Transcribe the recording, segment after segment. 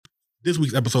This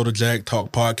week's episode of Jag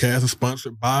Talk Podcast is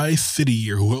sponsored by City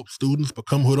Year, who helps students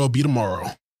become who they'll be tomorrow.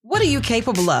 What are you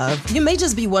capable of? You may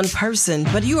just be one person,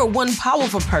 but you are one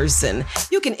powerful person.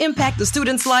 You can impact the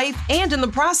student's life and in the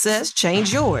process,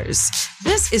 change yours.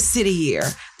 This is City Year,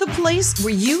 the place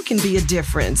where you can be a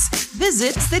difference.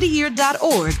 Visit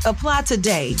cityyear.org. Apply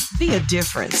today. Be a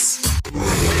difference.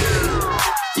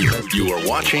 You are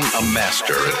watching a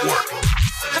master at work.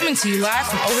 Coming to you live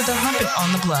from over the hump and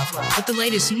on the bluff with the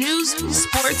latest news,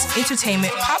 sports,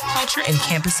 entertainment, pop culture, and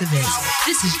campus events.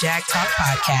 This is Jag Talk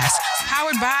Podcast,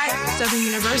 powered by Southern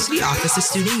University Office of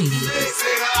Student Media.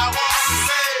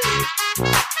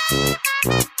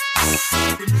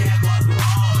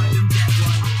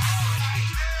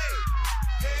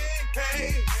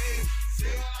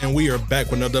 And we are back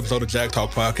with another episode of Jag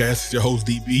Talk Podcast. It's your host,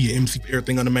 DB, your MC for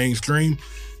everything on the mainstream.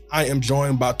 I am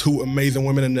joined by two amazing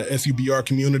women in the SUBR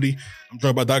community. I'm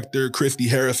joined by Dr. Christy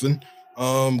Garrison,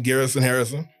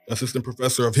 Assistant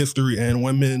Professor of History and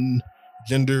Women,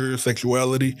 Gender,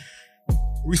 Sexuality.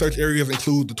 Research areas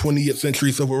include the 20th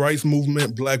century Civil Rights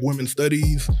Movement, Black Women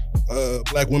Studies,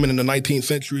 Black women in the 19th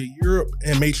century Europe,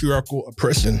 and matriarchal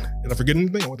oppression. Did I forget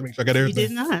anything? I want to make sure I got everything. You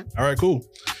did not. All right, cool.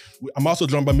 I'm also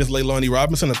joined by Ms. Leilonni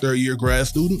Robinson, a third-year grad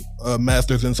student, a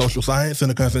master's in social science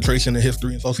and a concentration in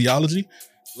history and sociology.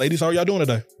 Ladies, how are y'all doing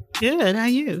today? Good. How are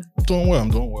you? I'm doing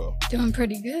well. Doing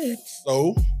pretty good.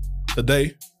 So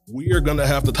today we are going to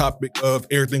have the topic of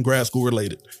everything grad school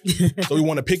related. So we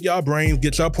want to pick y'all brains,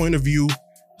 get y'all point of view,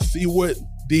 see what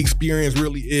the experience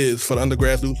really is for the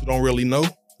undergrad students who don't really know.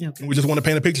 Okay. And we just want to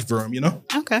paint a picture for them, you know?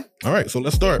 Okay. All right, so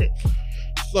let's start.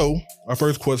 So our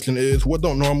first question is, what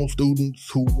don't normal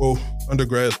students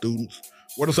undergrad students,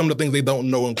 what are some of the things they don't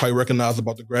know and quite recognize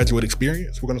about the graduate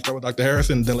experience? We're going to start with Dr.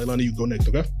 Harrison, and then Leilonni, you go next,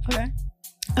 okay?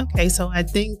 Okay, so I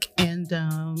think, and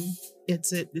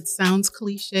it sounds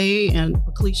cliche, and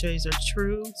cliches are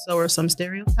true, so are some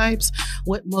stereotypes.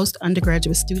 What most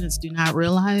undergraduate students do not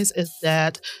realize is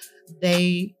that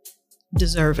they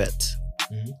deserve it.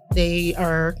 Mm-hmm. They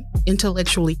are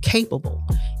intellectually capable.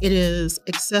 It is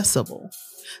accessible.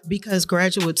 Because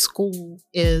graduate school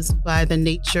is, by the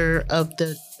nature of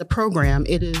the program,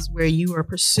 it is where you are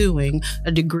pursuing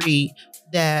a degree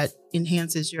that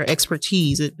enhances your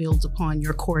expertise. It builds upon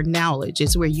your core knowledge.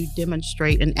 It's where you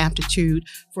demonstrate an aptitude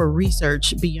for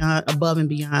research above and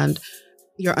beyond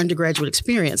your undergraduate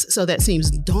experience. So that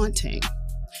seems daunting.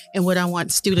 And what I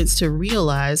want students to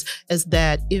realize is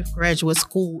that if graduate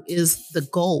school is the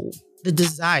goal, the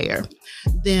desire,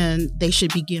 then they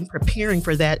should begin preparing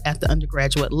for that at the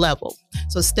undergraduate level.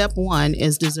 So step one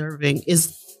is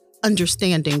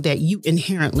understanding that you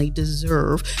inherently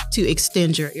deserve to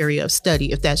extend your area of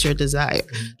study if that's your desire.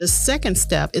 The second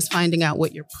step is finding out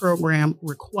what your program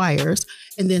requires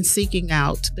and then seeking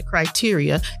out the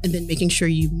criteria and then making sure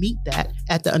you meet that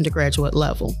at the undergraduate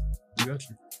level. Got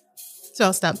you. So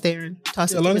I'll stop there and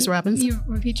toss it to Ms. Robinson. You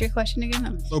repeat your question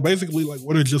again? So basically,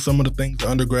 what are just some of the things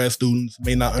the undergrad students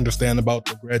may not understand about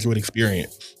the graduate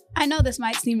experience? I know this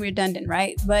might seem redundant,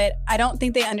 right? But I don't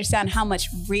think they understand how much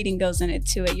reading goes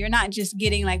into it. You're not just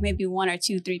getting maybe 1 or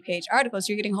 2 3-page articles.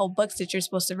 You're getting whole books that you're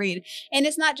supposed to read. And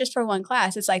it's not just for one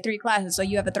class. It's 3 classes. So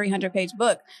you have a 300-page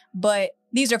book. But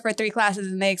these are for 3 classes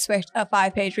and they expect a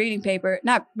 5-page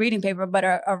not reading paper, but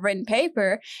a written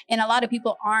paper. And a lot of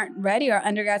people aren't ready, or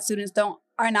undergrad students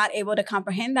are not able to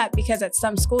comprehend that because at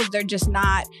some schools, they're just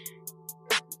not,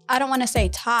 I don't want to say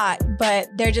taught, but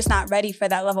they're just not ready for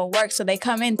that level of work. So they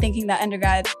come in thinking that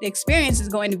undergrad experience is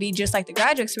going to be just like the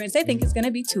graduate experience. They think it's going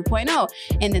to be 2.0.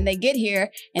 And then they get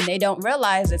here and they don't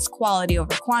realize it's quality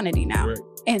over quantity now. Right.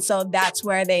 And so that's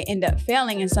where they end up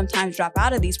failing and sometimes drop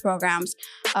out of these programs.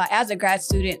 As a grad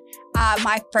student,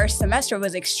 my first semester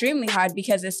was extremely hard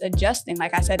because it's adjusting.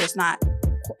 Like I said,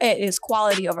 it is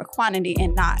quality over quantity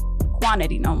and not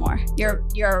quantity no more.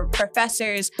 Your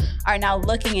professors are now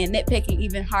looking and nitpicking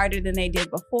even harder than they did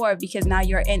before because now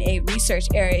you're in a research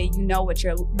area.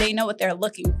 They know what they're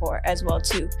looking for as well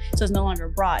too. So it's no longer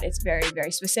broad. It's very,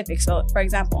 very specific. So for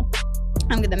example,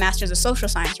 I'm getting the master's of social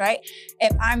science, right?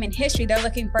 If I'm in history, they're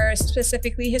looking for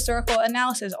specifically historical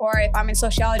analysis. Or if I'm in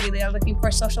sociology, they're looking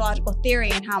for sociological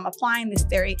theory and how I'm applying this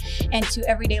theory into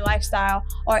everyday lifestyle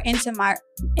or into my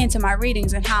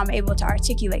readings and how I'm able to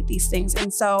articulate these things.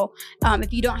 And so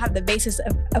if you don't have the basis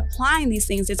of applying these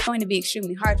things, it's going to be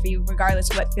extremely hard for you, regardless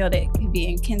of what field it could be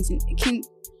in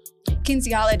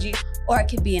kinesiology or it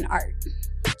could be in art.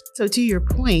 So to your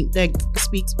point, that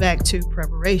speaks back to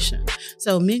preparation.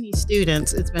 So many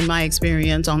students, it's been my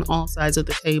experience on all sides of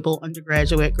the table,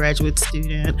 undergraduate, graduate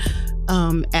student,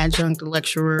 adjunct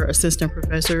lecturer, assistant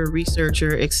professor,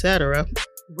 researcher, etc.,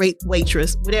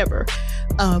 waitress, whatever,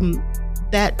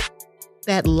 that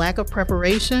that lack of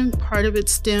preparation, part of it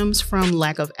stems from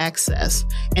lack of access.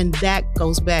 And that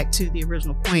goes back to the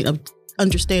original point of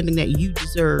understanding that you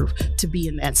deserve to be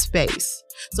in that space.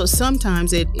 So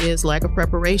sometimes it is lack of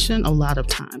preparation, a lot of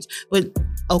times. But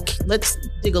okay, let's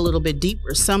dig a little bit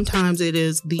deeper. Sometimes it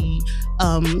is the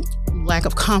lack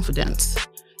of confidence.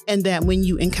 And that when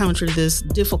you encounter this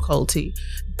difficulty,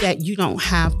 that you don't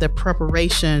have the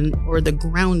preparation or the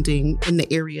grounding in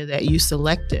the area that you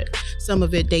selected. Some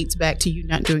of it dates back to you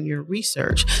not doing your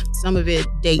research. Some of it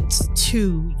dates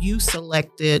to you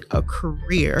selected a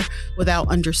career without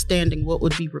understanding what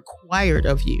would be required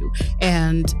of you.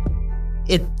 And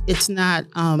it's not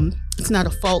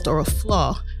a fault or a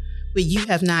flaw, but you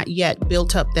have not yet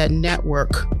built up that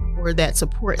network or that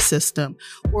support system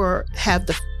or have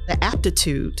the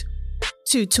aptitude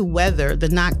to weather the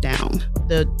knockdown,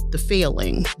 the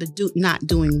failing, not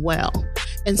doing well.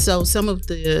 And so some of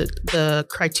the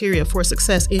criteria for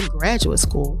success in graduate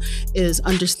school is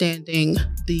understanding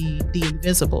the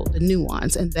invisible, the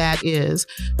nuance. And that is,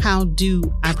 how do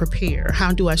I prepare?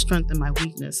 How do I strengthen my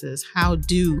weaknesses? How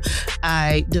do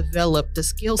I develop the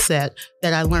skill set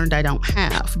that I learned I don't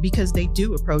have? Because they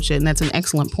do approach it, and that's an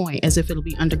excellent point, as if it'll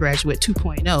be undergraduate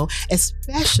 2.0,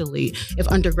 especially if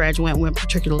undergraduate went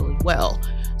particularly well.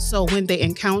 So when they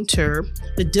encounter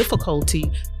the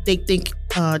difficulty, they think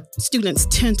students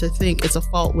tend to think it's a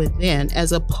fault within,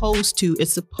 as opposed to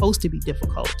it's supposed to be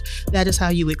difficult. That is how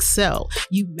you excel.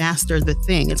 You master the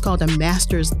thing. It's called a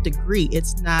master's degree.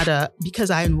 It's not a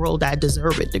because I enrolled, I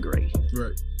deserve it degree.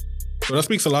 Right. So that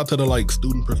speaks a lot to the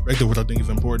student perspective, which I think is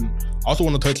important. I also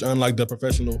want to touch on the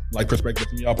professional perspective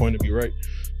from your point of view, right?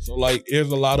 So there's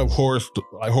a lot of horror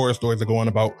stories that go on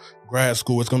about grad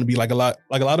school. It's going to be a lot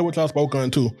of what y'all spoke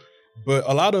on too, but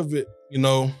a lot of it,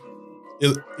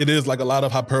 it is a lot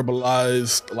of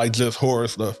hyperbolized, just horror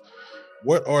stuff.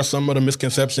 What are some of the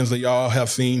misconceptions that y'all have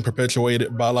seen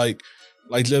perpetuated by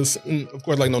just, of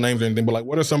course, no names or anything, but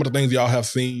what are some of the things y'all have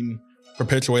seen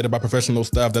perpetuated by professional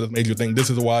staff that has made you think this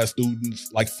is why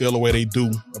students feel the way they do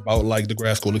about the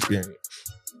grad school experience?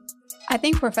 I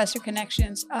think professor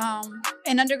connections.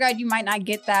 In undergrad, you might not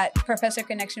get that professor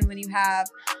connection when you have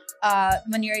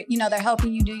when you're, they're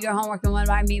helping you do your homework. And what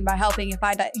I mean by helping, if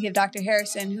I give Dr.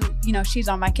 Harrison, who, she's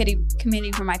on my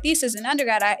committee for my thesis in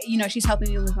undergrad, she's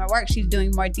helping me with my work. She's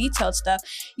doing more detailed stuff.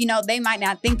 They might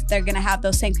not think that they're going to have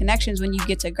those same connections when you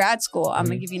get to grad school. I'm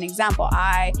going to give you an example.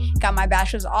 I got my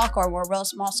bachelor's of Alcor. We're a real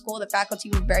small school. The faculty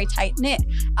were very tight knit.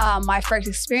 My first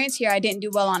experience here, I didn't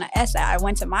do well on an essay. I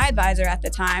went to my advisor at the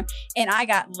time and I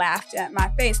got laughed at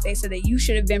my face. They said that you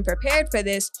should have been prepared for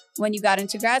this when you got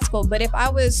into grad school. But if I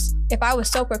was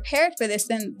so prepared for this,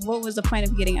 then what was the point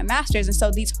of getting a master's? And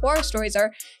so these horror stories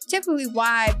are typically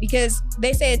why, because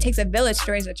they say it takes a village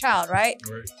to raise a child, right?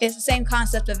 It's the same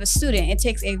concept of a student. It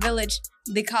takes a village,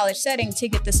 the college setting, to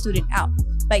get the student out.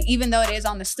 Even though it is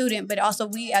on the student, but also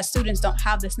we as students don't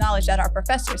have this knowledge that our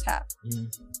professors have.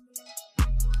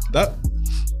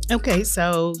 Okay,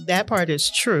 so that part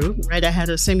is true, right? I had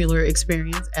a similar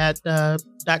experience at the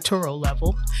doctoral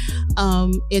level.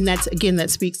 And that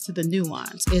speaks to the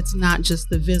nuance. It's not just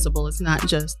the visible. It's not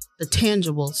just the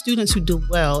tangible. Students who do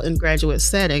well in graduate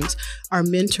settings are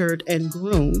mentored and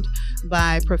groomed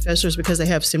by professors because they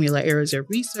have similar areas of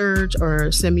research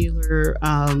or similar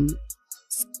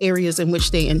areas in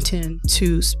which they intend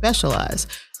to specialize.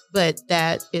 But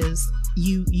that is,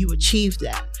 you achieve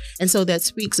that. And so that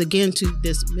speaks again to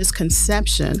this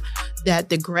misconception that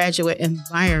the graduate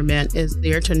environment is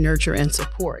there to nurture and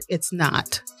support. It's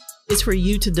not. It's for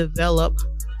you to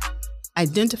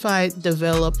identify,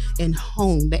 develop, and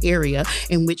hone the area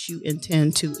in which you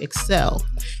intend to excel.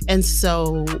 And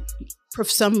so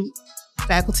some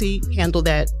faculty handle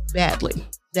that badly.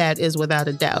 That is without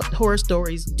a doubt. Horror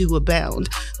stories do abound.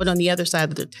 But on the other side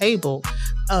of the table,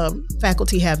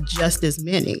 faculty have just as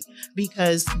many,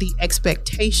 because the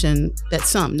expectation that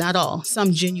some, not all,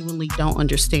 some genuinely don't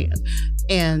understand.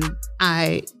 And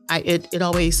it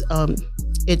always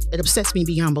it upsets me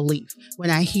beyond belief when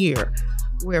I hear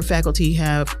where faculty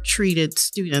have treated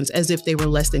students as if they were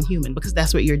less than human, because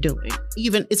that's what you're doing.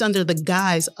 Even it's under the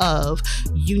guise of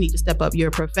you need to step up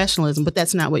your professionalism, but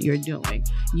that's not what you're doing.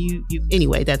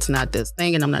 Anyway, that's not this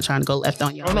thing, and I'm not trying to go left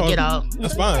on y'all.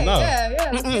 That's fine. No,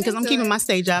 because I'm keeping my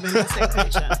state job and my state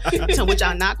pension. So what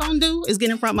y'all not gonna do is get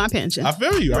in front of my pension. I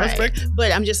feel you. I respect.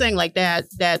 But I'm just saying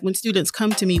that when students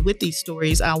come to me with these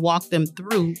stories, I walk them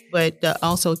through. But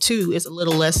also too, it's a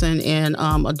little lesson in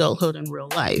adulthood and real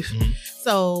life. Mm-hmm.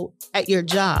 So at your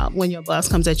job, when your boss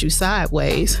comes at you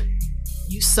sideways,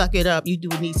 you suck it up, you do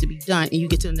what needs to be done, and you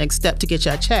get to the next step to get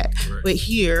your check. Right. But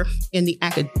here in the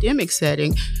academic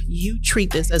setting, you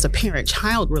treat this as a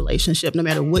parent-child relationship. No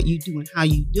matter what you do and how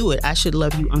you do it, I should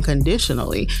love you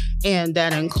unconditionally. And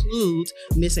that includes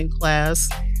missing class,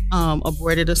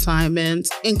 aborted assignments,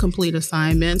 incomplete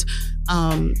assignments,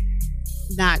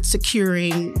 not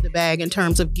securing the bag in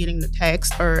terms of getting the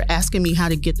text or asking me how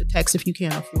to get the text if you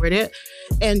can't afford it.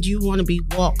 And you want to be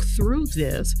walked through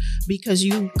this because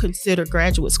you consider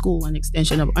graduate school an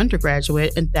extension of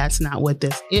undergraduate, and that's not what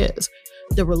this is.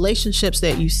 The relationships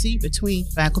that you see between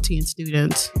faculty and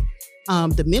students,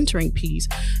 the mentoring piece,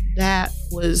 that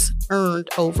was earned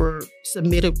over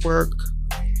submitted work,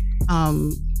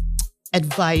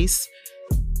 advice,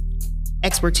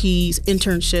 expertise,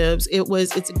 internships.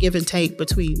 It's a give and take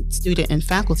between student and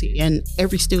faculty, and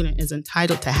every student is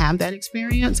entitled to have that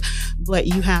experience, but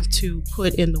you have to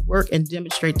put in the work and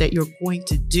demonstrate that you're going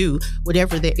to do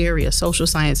whatever the area, social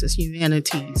sciences,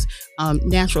 humanities,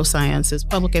 natural sciences,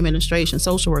 public administration,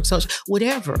 social work,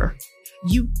 whatever.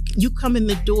 You come in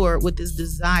the door with this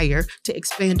desire to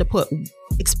expand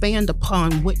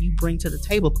upon what you bring to the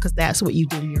table, because that's what you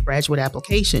did in your graduate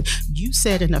application. You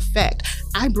said, in effect,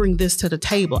 I bring this to the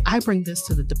table, I bring this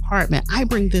to the department, I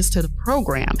bring this to the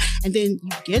program. And then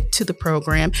you get to the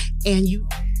program and you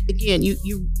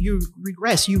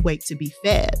regress, you wait to be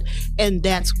fed. And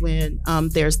that's when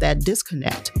there's that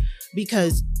disconnect,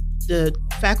 because the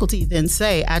faculty then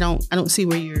say, I don't see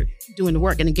where you're doing the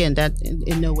work. And again, that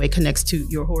in no way connects to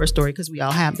your horror story, because we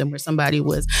all have them, where somebody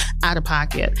was out of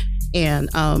pocket. And,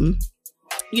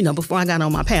 before I got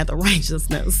on my path of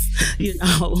righteousness,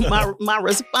 my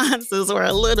responses were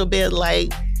a little bit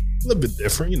like, a little bit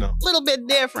different, A little bit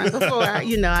different before,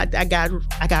 I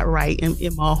got right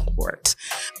in my heart.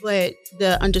 But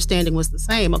the understanding was the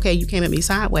same. Okay, you came at me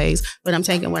sideways, but I'm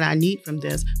taking what I need from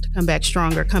this to come back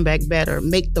stronger, come back better,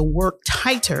 make the work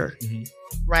tighter,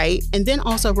 right? And then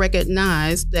also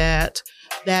recognize that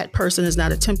that person is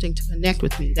not attempting to connect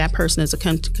with me. That person is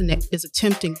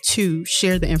attempting to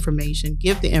share the information,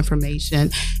 give the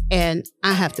information, and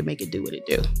I have to make it do what it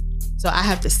do. So I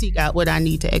have to seek out what I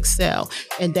need to excel.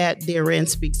 And that therein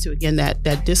speaks to, again,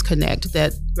 that disconnect,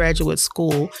 that graduate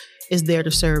school is there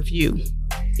to serve you.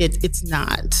 It's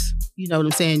not. You know what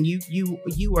I'm saying?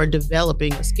 You are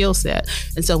developing a skill set.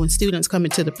 And so when students come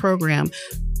into the program,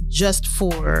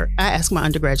 I ask my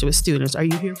undergraduate students, are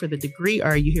you here for the degree or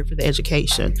are you here for the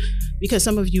education? Because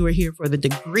some of you are here for the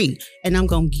degree, and I'm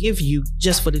going to give you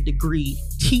just for the degree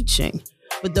teaching.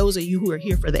 But those of you who are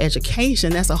here for the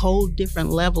education, that's a whole different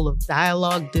level of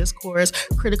dialogue, discourse,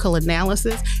 critical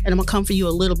analysis. And I'm going to come for you a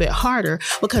little bit harder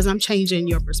because I'm changing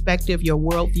your perspective, your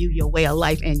worldview, your way of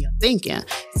life, and your thinking.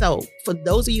 So for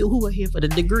those of you who are here for the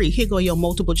degree, here go your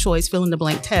multiple choice, fill in the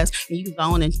blank test, and you can go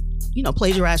on and,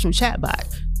 plagiarize from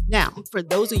chatbot. Now, for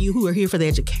those of you who are here for the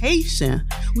education,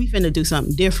 we finna do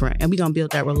something different, and we're going to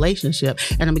build that relationship,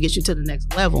 and I'm going to get you to the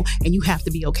next level. And you have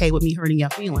to be okay with me hurting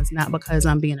your feelings, not because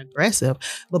I'm being aggressive,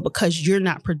 but because you're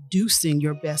not producing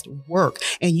your best work,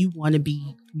 and you want to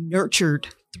be nurtured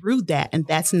through that. And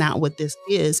that's not what this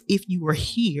is if you were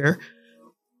here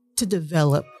to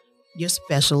develop your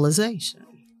specialization.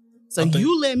 So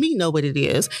you let me know what it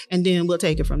is, and then we'll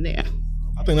take it from there.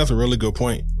 I think that's a really good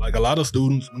point. Like, a lot of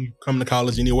students, when you come to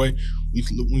college anyway,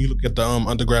 when you look at the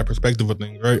undergrad perspective of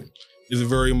things, right, it's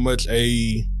very much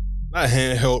not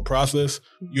handheld process.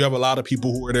 You have a lot of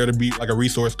people who are there to be like a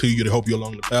resource to you, to help you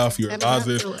along the path, your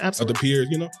advisors, other peers,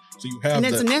 So you have, and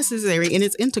it's necessary and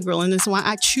it's integral, and it's why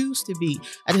I choose to be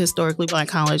at a historically Black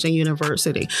college and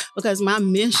university, because my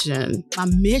mission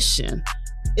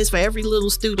is for every little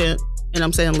student. And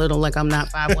I'm saying little like I'm not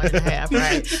 5'1.5",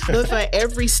 right? But for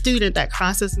every student that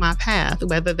crosses my path,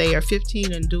 whether they are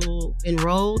 15 and dual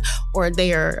enrolled or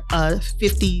they are a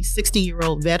 50,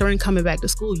 60-year-old veteran coming back to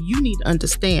school, you need to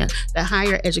understand that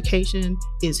higher education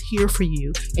is here for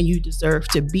you and you deserve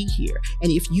to be here.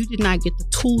 And if you did not get the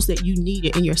tools that you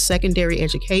needed in your secondary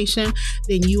education,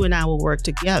 then you and I will work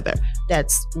together.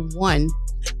 That's one.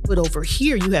 But over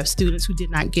here, you have students who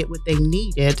did not get what they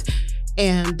needed,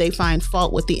 and they find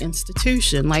fault with the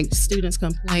institution. Like, students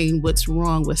complain, what's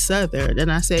wrong with Southern?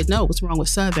 And I said, no, what's wrong with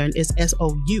Southern is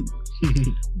SOU.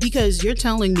 Because you're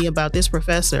telling me about this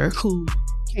professor who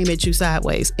came at you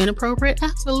sideways. Inappropriate?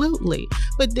 Absolutely.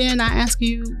 But then I ask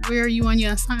you, where are you on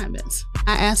your assignments?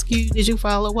 I ask you, did you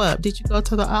follow up? Did you go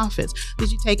to the office? Did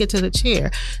you take it to the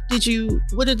chair?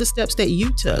 What are the steps that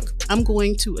you took? I'm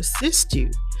going to assist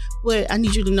you, but I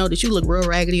need you to know that you look real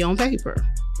raggedy on paper.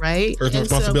 Right? Personal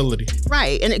responsibility.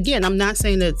 Right. And again, I'm not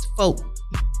saying that folk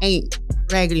ain't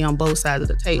raggedy on both sides of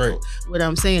the table. Right. What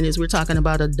I'm saying is we're talking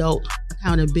about adult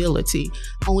accountability,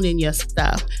 owning your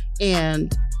stuff.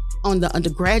 And on the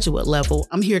undergraduate level,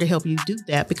 I'm here to help you do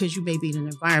that because you may be in an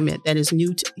environment that is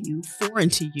new to you,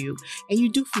 foreign to you, and you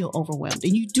do feel overwhelmed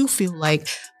and you do feel like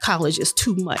college is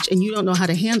too much and you don't know how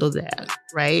to handle that,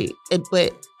 right?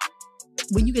 But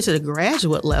when you get to the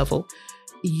graduate level,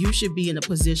 you should be in a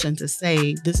position to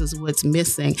say, this is what's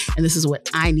missing and this is what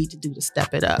I need to do to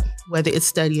step it up. Whether it's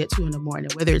study at 2 a.m,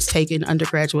 whether it's taking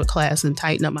undergraduate class and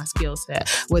tighten up my skill set,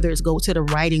 whether it's go to the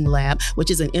writing lab,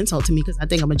 which is an insult to me because I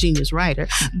think I'm a genius writer,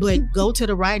 but go to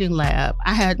the writing lab.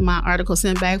 I had my article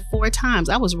sent back 4 times.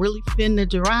 I was really finna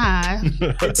drive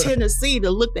to Tennessee to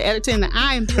look the editor in the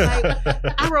eye and be like,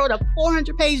 I wrote a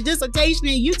 400-page dissertation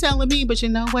and you telling me, but you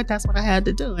know what? That's what I had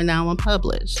to do. And now I'm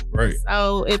published. Right.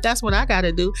 So if that's what I got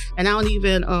to do, and I don't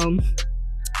even,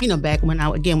 back when I,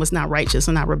 again, was not righteous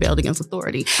and I rebelled against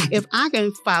authority. If I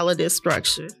can follow this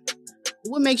structure,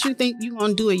 what makes you think you're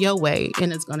going to do it your way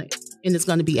and it's going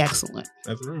to be excellent?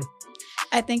 That's real.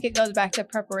 I think it goes back to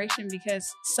preparation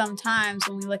because sometimes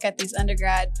when we look at these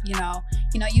undergrad, you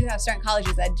have certain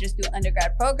colleges that just do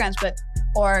undergrad programs,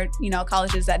 or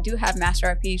colleges that do have master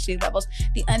or PhD levels,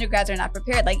 the undergrads are not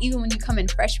prepared. Like even when you come in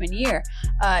freshman year,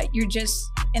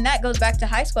 and that goes back to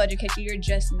high school education, you're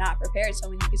just not prepared. So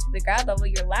when you get to the grad level,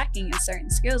 you're lacking in certain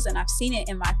skills. And I've seen it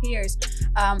in my peers.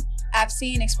 I've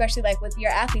seen, especially like with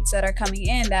your athletes that are coming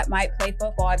in that might play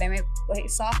football, they may play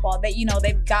softball, that,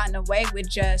 they've gotten away with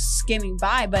just skimming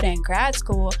by. But in grad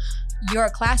school, your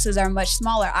classes are much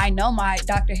smaller. I know my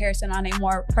Dr. Harrison on a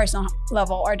more personal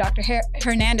level or Dr.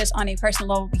 Hernandez on a personal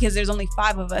level because there's only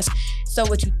 5 of us. So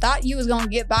what you thought you was going to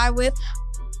get by with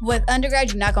undergrad,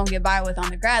 you're not going to get by with on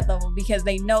the grad level because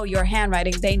they know your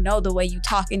handwriting. They know the way you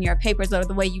talk in your papers or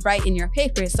the way you write in your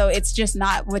papers. So it's just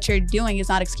not, what you're doing is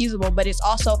not excusable, but it's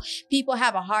also, people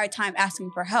have a hard time asking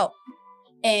for help.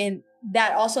 And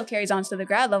that also carries on to the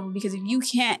grad level because if you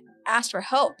can't ask for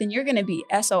help, then you're going to be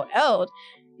SOL'd.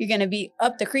 You're going to be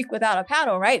up the creek without a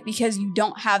paddle, right? Because you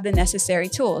don't have the necessary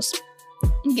tools.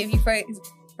 I'll give you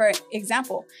for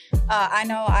example, I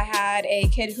know I had a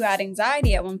kid who had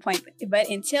anxiety at one point, but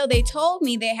until they told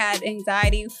me they had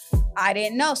anxiety, I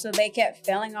didn't know. So they kept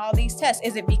failing all these tests.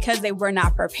 Is it because they were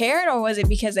not prepared or was it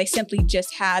because they simply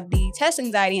just had the test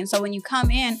anxiety? And so when you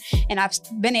come in, and I've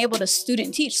been able to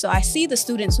student teach, so I see the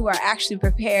students who are actually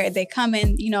prepared. They come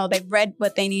in, they've read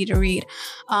what they need to read.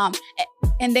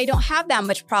 And they don't have that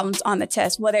much problems on the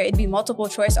test, whether it be multiple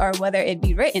choice or whether it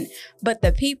be written. But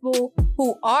the people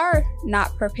who are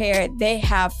not prepared, they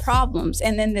have problems.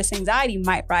 And then this anxiety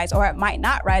might rise or it might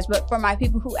not rise. But for my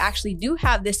people who actually do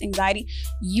have this anxiety,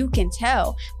 you can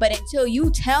tell. But until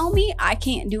you tell me, I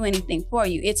can't do anything for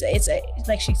you. It's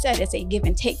like she said, it's a give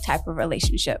and take type of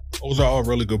relationship. Those are all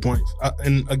really good points.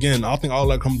 And again, I think all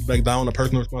that comes back down to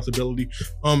personal responsibility.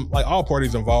 Like all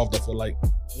parties involved, I feel like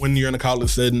when you're in a college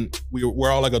setting, we're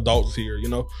all like adults here,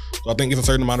 So I think it's a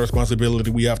certain amount of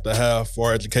responsibility we have to have for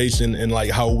our education and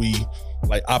like how we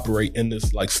like operate in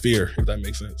this like sphere, if that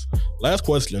makes sense. Last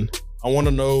question. I want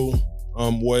to know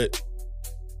what,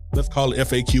 let's call it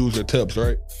FAQs or tips,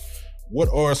 right? What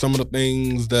are some of the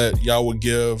things that y'all would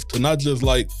give to not just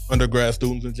like undergrad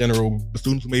students in general, but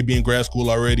students who may be in grad school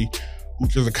already, who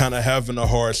just are kind of having a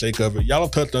hard shake of it? Y'all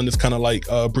have touched on this kind of like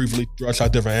briefly throughout our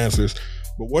different answers.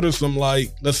 But what are some like,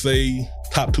 let's say,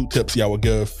 top 2 tips y'all would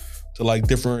give to like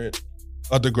different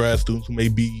undergrad students who may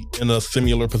be in a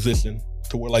similar position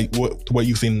to what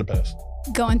you've seen in the past?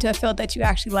 Go into a field that you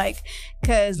actually like,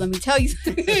 because let me tell you,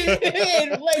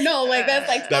 that's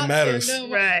like that matters,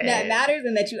 right? That matters,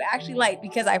 and that you actually like.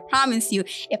 Because I promise you,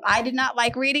 if I did not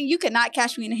like reading, you could not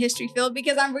catch me in the history field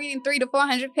because I'm reading 300 to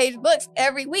 400 page books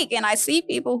every week, and I see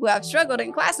people who have struggled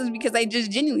in classes because they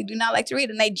just genuinely do not like to read,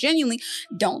 and they genuinely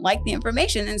don't like the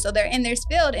information, and so they're in their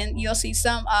field. And you'll see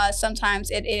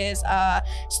sometimes it is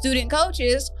student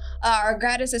coaches or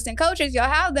grad assistant coaches. You'll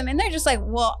have them, and they're just like,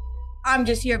 well, I'm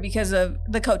just here because of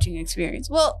the coaching experience.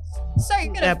 Well, sir,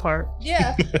 you're gonna, that part.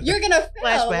 Yeah, you're gonna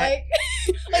fail. like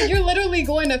you're literally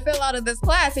going to fail out of this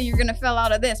class and you're gonna fail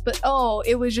out of this. But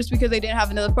it was just because they didn't have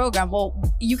another program. Well,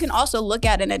 you can also look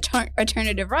at an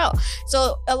alternative route.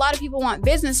 So a lot of people want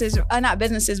not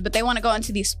businesses, but they want to go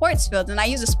into these sports fields. And I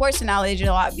use a sports analogy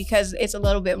a lot because it's a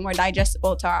little bit more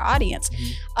digestible to our audience.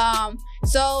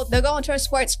 So they'll go into a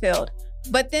sports field,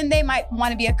 but then they might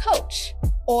want to be a coach.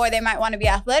 Or they might want to be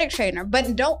an athletic trainer,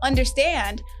 but don't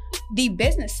understand the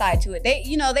business side to it. They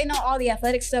know all the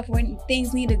athletic stuff, when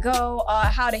things need to go,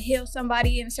 how to heal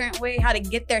somebody in a certain way, how to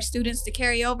get their students to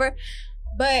carry over.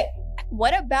 But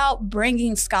what about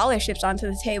bringing scholarships onto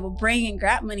the table, bringing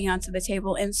grant money onto the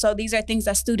table? And so these are things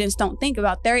that students don't think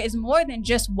about. There is more than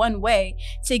just one way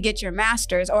to get your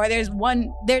master's, or there's more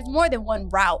than one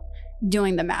route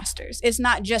doing the master's. It's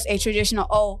not just a traditional,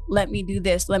 oh, let me do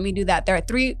this, let me do that. There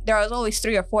are always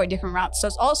 3 or 4 different routes. So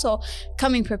it's also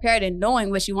coming prepared and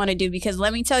knowing what you want to do, because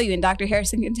let me tell you, and Dr.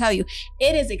 Harrison can tell you,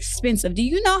 it is expensive. Do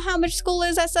you know how much school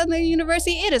is at Southern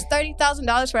University? It is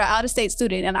 $30,000 for an out-of-state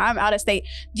student, and I'm out of state.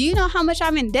 Do you know how much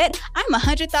I'm in debt? I'm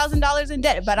 $100,000 in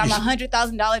debt, but I'm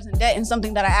 $100,000 in debt in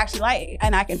something that I actually like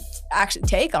and I can actually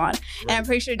take on. Right. And I'm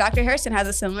pretty sure Dr. Harrison has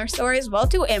a similar story as well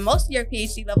too. And most of your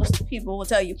PhD level people will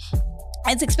tell you,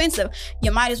 it's expensive.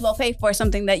 You might as well pay for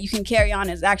something that you can carry on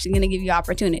is actually going to give you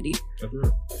opportunity. That's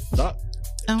real. Doc,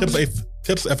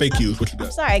 tips FAQs, what you got?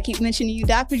 I'm sorry, I keep mentioning you,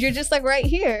 Doc, but you're just like right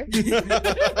here.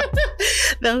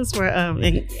 Those were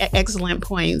excellent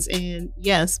points. And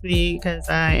yes, because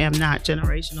I am not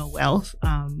generational wealth,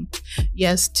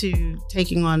 yes to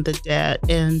taking on the debt,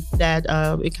 and that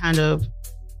it kind of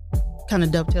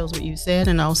dovetails what you said,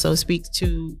 and also speaks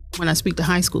to when I speak to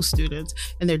high school students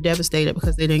and they're devastated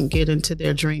because they didn't get into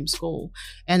their dream school.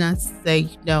 And I say,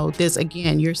 this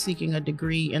again, you're seeking a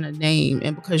degree and a name,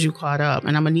 and because you caught up,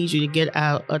 and I'm gonna need you to get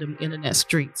out of the internet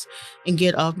streets and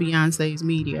get off Beyonce's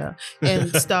media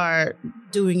and start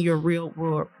doing your real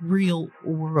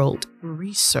world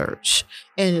research.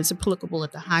 And it's applicable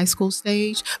at the high school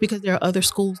stage, because there are other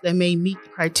schools that may meet the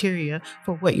criteria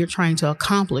for what you're trying to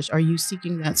accomplish. Are you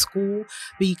seeking that school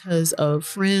because of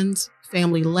friends,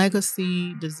 family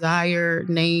legacy, desire,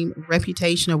 name,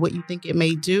 reputation, or what you think it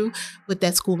may do? But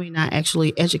that school may not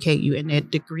actually educate you, and that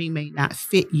degree may not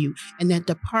fit you. And that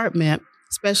department,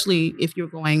 especially if you're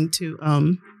going to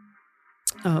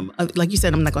like you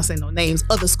said, I'm not going to say no names,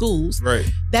 other schools, right?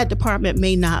 That department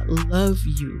may not love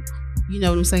you. You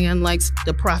know what I'm saying? Like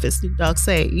the prophet Snoop Dogg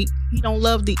say, he don't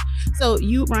love so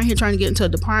you right here trying to get into a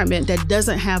department that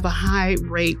doesn't have a high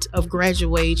rate of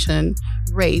graduation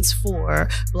rates for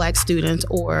Black students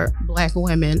or Black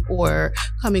women, or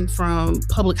coming from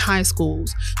public high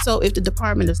schools. So if the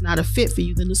department is not a fit for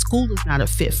you, then the school is not a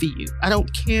fit for you. I don't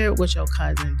care what your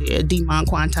cousin did, Demon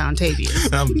Quanton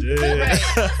Tavius. I'm dead.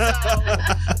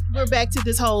 So we're back to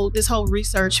this whole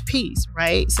research piece,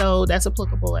 right? So that's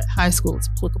applicable at high school. It's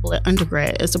applicable at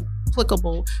undergrad. It's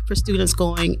applicable for students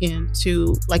going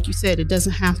into, like you said, it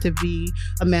doesn't have to be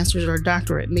a master's or a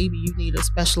doctorate. Maybe you need a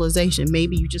specialization.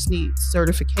 Maybe you just need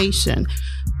certification.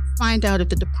 Find out if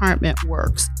the department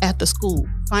works at the school.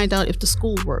 Find out if the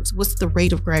school works. What's the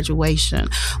rate of graduation?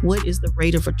 What is the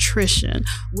rate of attrition?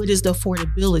 What is the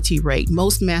affordability rate?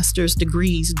 Most master's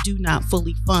degrees do not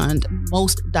fully fund.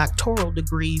 Most doctoral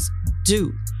degrees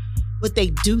do. But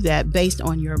they do that based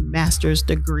on your master's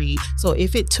degree. So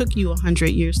if it took you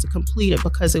 100 years to complete it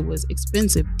because it was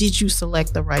expensive, did you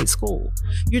select the right school?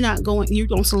 You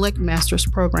don't select master's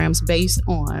programs based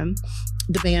on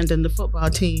the band and the football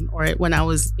team. Or when I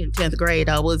was in 10th grade,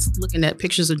 I was looking at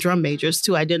pictures of drum majors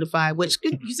to identify which,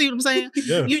 you see what I'm saying?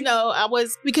 Yeah.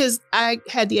 Because I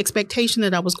had the expectation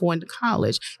that I was going to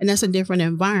college, and that's a different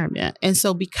environment. And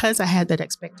so because I had that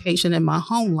expectation in my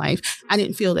home life, I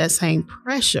didn't feel that same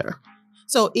pressure.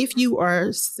 So if you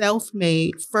are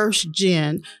self-made, first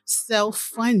gen,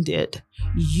 self-funded,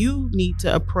 you need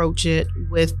to approach it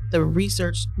with the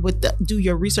research, do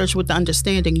your research with the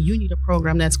understanding you need a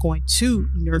program that's going to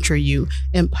nurture you,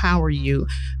 empower you,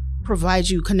 provide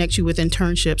you, connect you with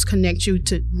internships, connect you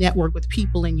to network with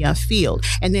people in your field.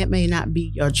 And that may not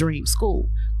be your dream school.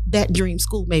 That dream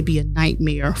school may be a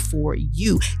nightmare for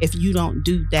you if you don't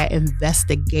do that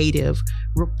investigative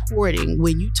reporting.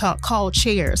 When you call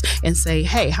chairs and say,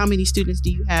 hey, how many students do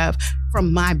you have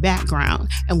from my background?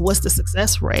 And what's the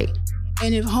success rate?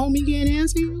 And if homie can't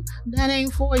answer you, that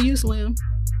ain't for you, Slim.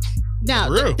 Now,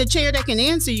 the chair that can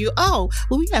answer you,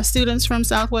 we have students from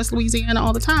Southwest Louisiana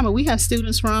all the time, and we have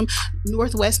students from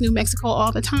Northwest New Mexico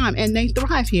all the time, and they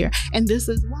thrive here. And this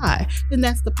is why. Then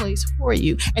that's the place for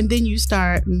you. And then you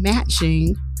start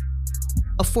matching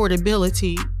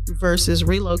affordability versus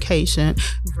relocation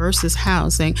versus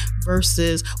housing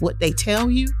versus what they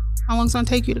tell you. How long it's going to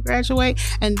take you to graduate?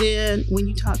 And then when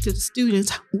you talk to the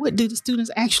students, what do the students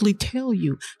actually tell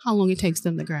you? How long it takes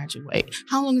them to graduate?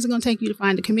 How long is it going to take you to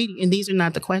find a committee? And these are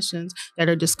not the questions that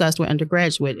are discussed with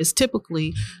undergraduate. It's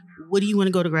typically, what do you want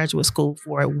to go to graduate school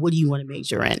for? What do you want to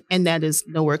major in? And that is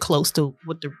nowhere close to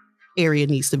what the area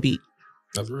needs to be.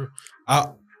 That's real.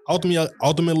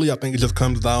 Ultimately, I think it just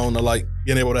comes down to like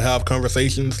being able to have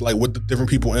conversations like with the different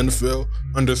people in the field,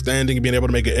 understanding and being able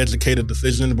to make an educated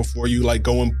decision before you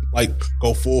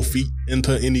go full feet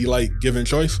into any like given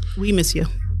choice. We miss you.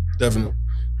 Definitely.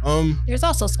 There's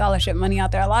also scholarship money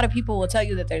out there. A lot of people will tell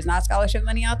you that there's not scholarship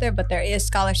money out there, but there is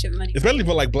scholarship money. Especially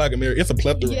for like Black America, it's a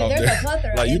plethora out there. There's a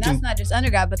plethora, like, and that's not just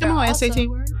undergrad, but come on, also, SAT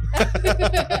word.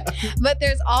 But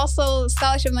there's also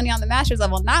scholarship money on the master's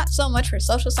level, not so much for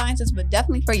social sciences, but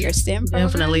definitely for your STEM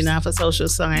programs. Definitely not for social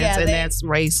science, and that's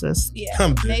racist.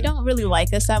 Yeah, they don't really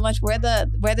like us that much. We're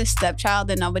the stepchild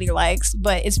that nobody likes,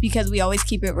 but it's because we always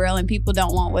keep it real, and people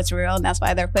don't want what's real, and that's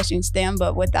why they're pushing STEM.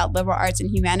 But without liberal arts and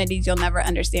humanities, you'll never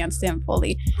understand STEM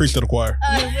fully. Preach to the choir.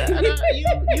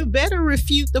 You better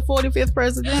refute the 45th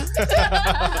president.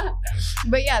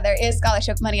 But yeah, there is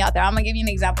scholarship money out there. I'm gonna give you an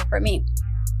example for me.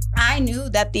 I knew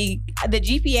that the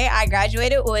GPA I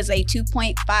graduated was a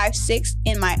 2.56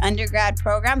 in my undergrad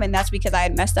program, and that's because I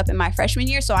had messed up in my freshman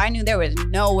year. So I knew there was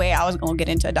no way I was going to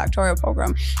get into a doctoral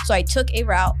program. So I took a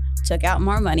route, took out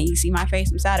more money. You see my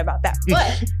face, I'm sad about that.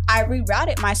 But I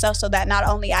rerouted myself so that not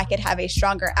only I could have a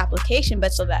stronger application,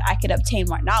 but so that I could obtain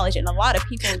more knowledge. And a lot of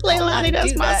people Leilonni,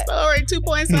 that's my story.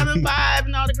 2.75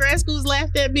 and all the grad schools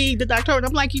laughed at me, the doctorate.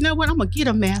 I'm like, you know what? I'm going to get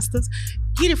a master's.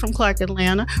 Get it from Clark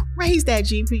Atlanta, raise that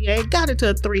GPA, got it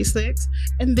to a 3.6,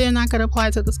 and then I could apply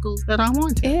to the schools that I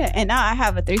wanted. Yeah, and now I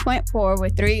have a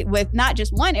 3.4 with not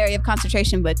just one area of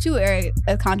concentration, but two areas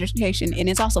of concentration, and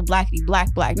it's also blackity black,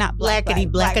 not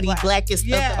blackity blackest.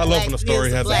 Yeah, I love when a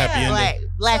story has a happy ending.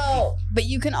 So, but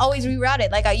you can always reroute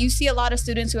it. Like you see a lot of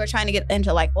students who are trying to get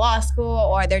into like law school,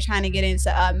 or they're trying to get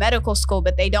into medical school,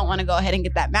 but they don't want to go ahead and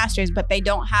get that master's, but they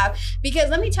don't have, because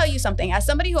let me tell you something, as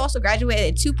somebody who also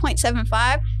graduated at 2.75,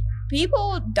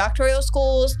 people, doctoral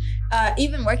schools,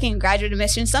 even working in graduate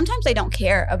admissions, sometimes they don't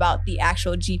care about the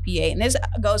actual GPA. And this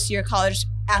goes to your college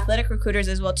athletic recruiters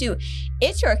as well too.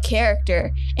 It's your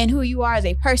character and who you are as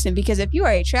a person, because if you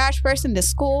are a trash person, the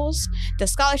schools, the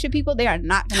scholarship people, they are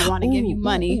not going to want to give you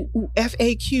money.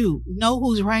 FAQ, know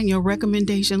who's writing your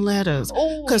recommendation letters,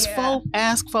 because folk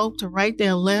ask folk to write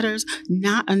their letters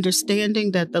not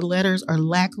understanding that the letters are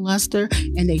lackluster.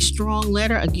 And a strong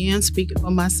letter, again speaking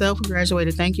for myself who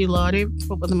graduated, thank you Lottie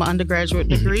for my undergraduate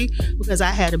degree, because I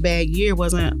had a bad year. It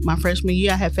wasn't my freshman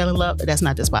year, I had fell in love, but that's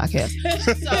not this podcast.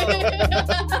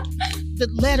 The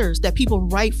letters that people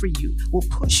write for you will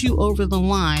push you over the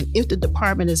line if the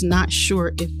department is not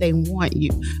sure if they want you.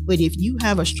 But if you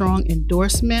have a strong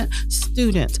endorsement,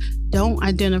 students, don't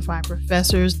identify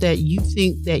professors that you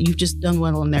think that you've just done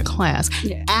well in their class.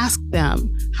 Yeah. Ask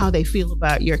them how they feel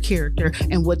about your character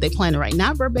and what they plan to write.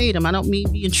 Not verbatim. I don't mean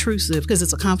be intrusive because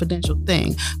it's a confidential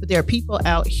thing. But there are people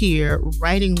out here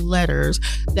writing letters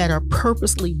that are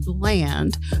purposely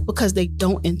bland because they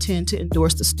don't intend to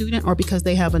endorse the student, or because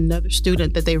they have another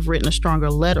student that they've written a stronger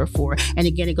letter for. And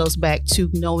again, it goes back to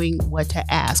knowing what to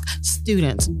ask.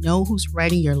 Students, know who's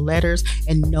writing your letters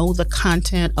and know the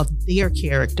content of their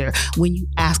character when you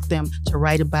ask them to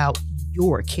write about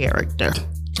your character.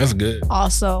 That's good.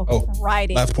 Also,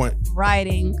 writing. Last point.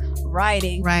 Writing. Can't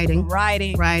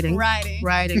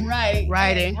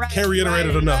reiterate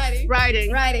it enough. Writing.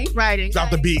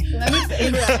 Drop the beat. Let me say,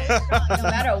 no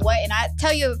matter what. And I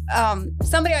tell you,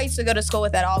 somebody I used to go to school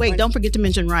with at Alcorn. Wait, don't forget to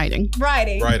mention writing.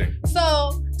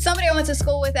 So somebody I went to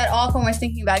school with at Alcorn was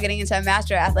thinking about getting into a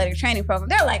master athletic training program.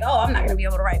 They're like, oh, I'm not going to be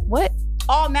able to write. What?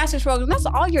 All master's programs, that's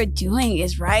all you're doing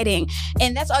is writing.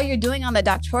 And that's all you're doing on the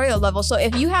doctoral level. So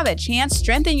if you have a chance,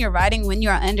 strengthen your writing when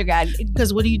you're an undergrad.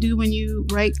 Because what do you do when you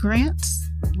write grants?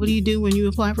 What do you do when you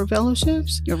apply for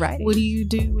fellowships? You're writing. What do you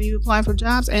do when you apply for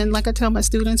jobs? And like I tell my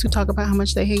students who talk about how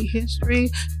much they hate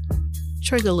history,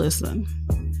 trigger listen.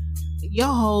 Your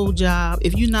whole job,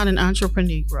 if you're not an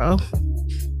entrepreneur,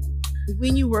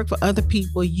 when you work for other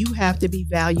people, you have to be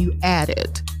value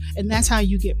added. And that's how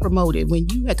you get promoted.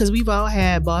 Because we've all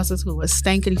had bosses who were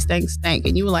stank.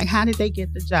 And you were like, how did they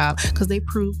get the job? Because they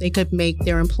proved they could make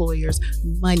their employers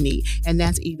money. And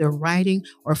that's either writing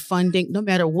or funding, no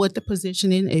matter what the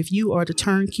position is. If you are the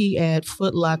turnkey at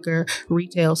Foot Locker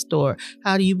retail store,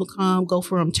 how do you go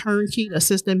from turnkey to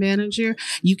assistant manager?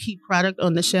 You keep product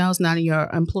on the shelves, not in your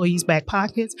employees' back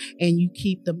pockets, and you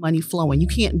keep the money flowing. You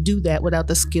can't do that without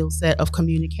the skill set of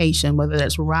communication, whether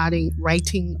that's writing,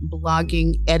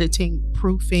 blogging, editing,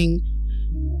 proofing.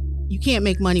 You can't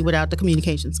make money without the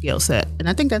communication skill set. And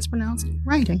I think that's pronounced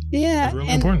writing. Yeah. That's really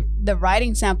and important. The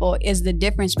writing sample is the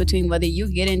difference between whether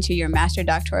you get into your master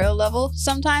doctoral level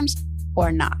sometimes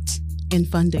or not. And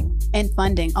funding.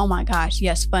 Oh my gosh.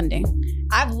 Yes, funding.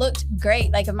 I've looked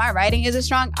great. Like if my writing isn't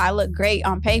strong, I look great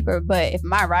on paper. But if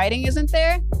my writing isn't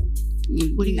there,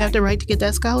 what do you have to write to get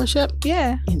that scholarship?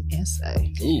 Yeah. An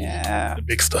essay. Ooh, the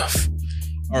big stuff.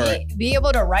 All right. Be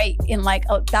able to write in like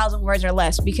 1,000 words or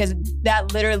less, because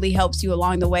that literally helps you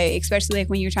along the way, especially like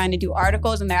when you're trying to do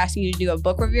articles and they're asking you to do a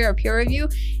book review or peer review.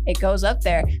 It goes up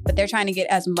there, but they're trying to get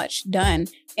as much done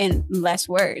in less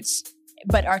words,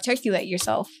 but articulate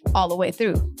yourself all the way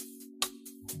through.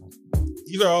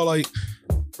 These are all like,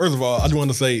 first of all, I just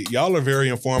want to say y'all are very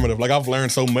informative. Like, I've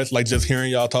learned so much, like, just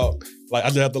hearing y'all talk. Like, I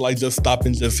just have to like just stop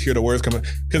and just hear the words coming,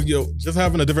 because just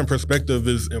having a different perspective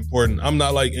is important. I'm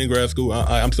not like in grad school.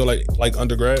 I'm still like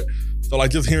undergrad. So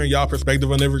like just hearing y'all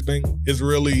perspective on everything is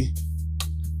really,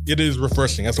 it is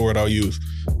refreshing. That's the word I'll use.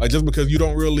 Like, just because you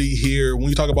don't really hear when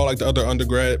you talk about like the other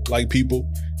undergrad like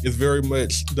people, it's very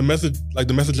much the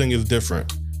messaging is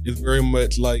different. It's very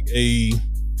much like I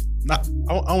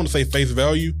don't want to say face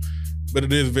value, but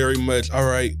it is very much, all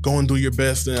right, go and do your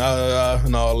best and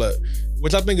all that,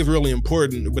 which I think is really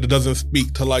important, but it doesn't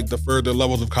speak to like the further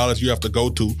levels of college you have to go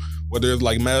to, whether it's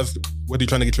like whether you're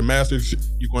trying to get your master's,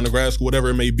 you're going to grad school, whatever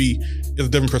it may be. It's a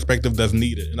different perspective that's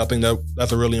needed. And I think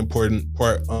that's a really important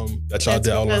part that y'all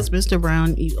did. Because Mr.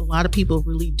 Brown, a lot of people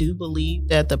really do believe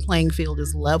that the playing field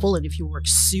is level, and if you work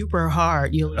super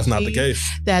hard, That's not the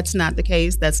case. That's not the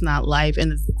case. That's not life,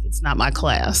 and it's not my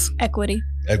class. Equity.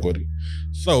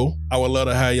 So I would love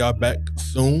to have y'all back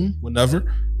soon, whenever.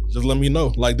 Just let me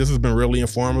know. Like, this has been really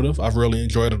informative. I've really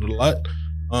enjoyed it a lot.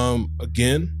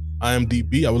 Again, I am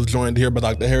DB. I was joined here by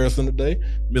Dr. Harrison today,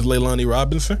 Ms. Leilonni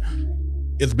Robinson.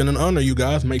 It's been an honor, you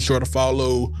guys. Make sure to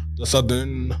follow the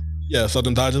Southern Digest,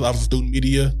 Office of Student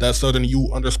Media. That's Southern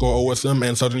U_OSM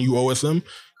and Southern UOSM.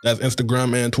 That's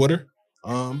Instagram and Twitter.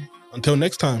 Until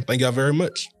next time, thank y'all very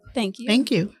much. Thank you.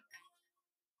 Thank you.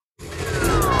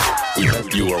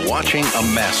 You are watching a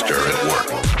master at work.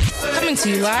 Coming to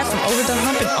you live from over the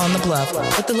hump and on the bluff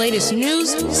with the latest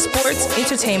news, sports,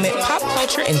 entertainment, pop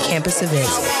culture, and campus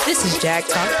events. This is Jag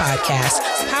Talk Podcast,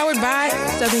 powered by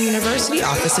Southern University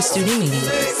Office of Student Media.